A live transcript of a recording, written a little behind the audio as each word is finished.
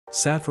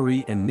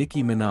Safaree and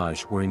Nicki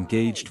Minaj were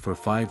engaged for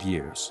 5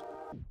 years.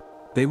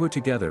 They were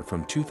together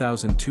from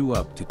 2002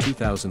 up to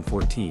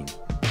 2014.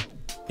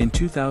 In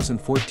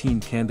 2014,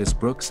 Candace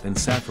Brooks and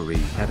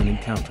Safaree had an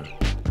encounter.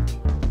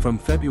 From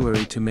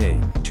February to May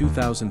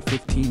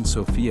 2015,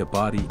 Sophia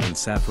Body and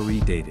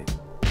Safaree dated.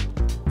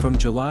 From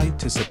July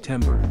to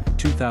September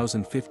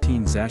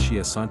 2015,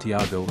 Zachia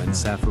Santiago and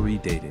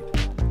Safaree dated.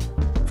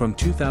 From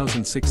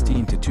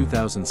 2016 to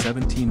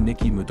 2017,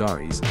 Nicki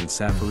Mudaris and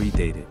Safaree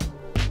dated.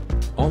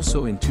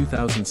 Also in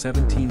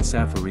 2017,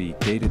 Safaree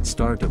dated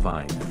star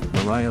Divine,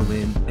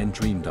 Mariahlynn, and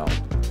Dream Doll.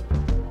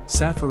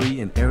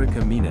 Safaree and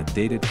Erica Mena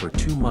dated for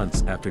 2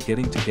 months after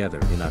getting together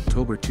in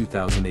October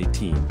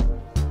 2018.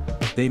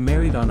 They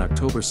married on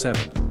October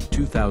 7,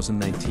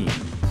 2019.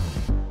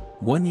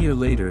 1 year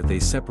later, they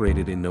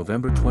separated in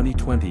November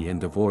 2020 and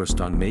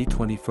divorced on May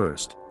 21,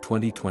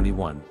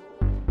 2021.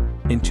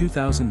 In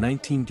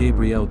 2019,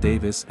 Gabrielle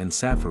Davis and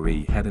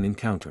Safaree had an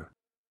encounter.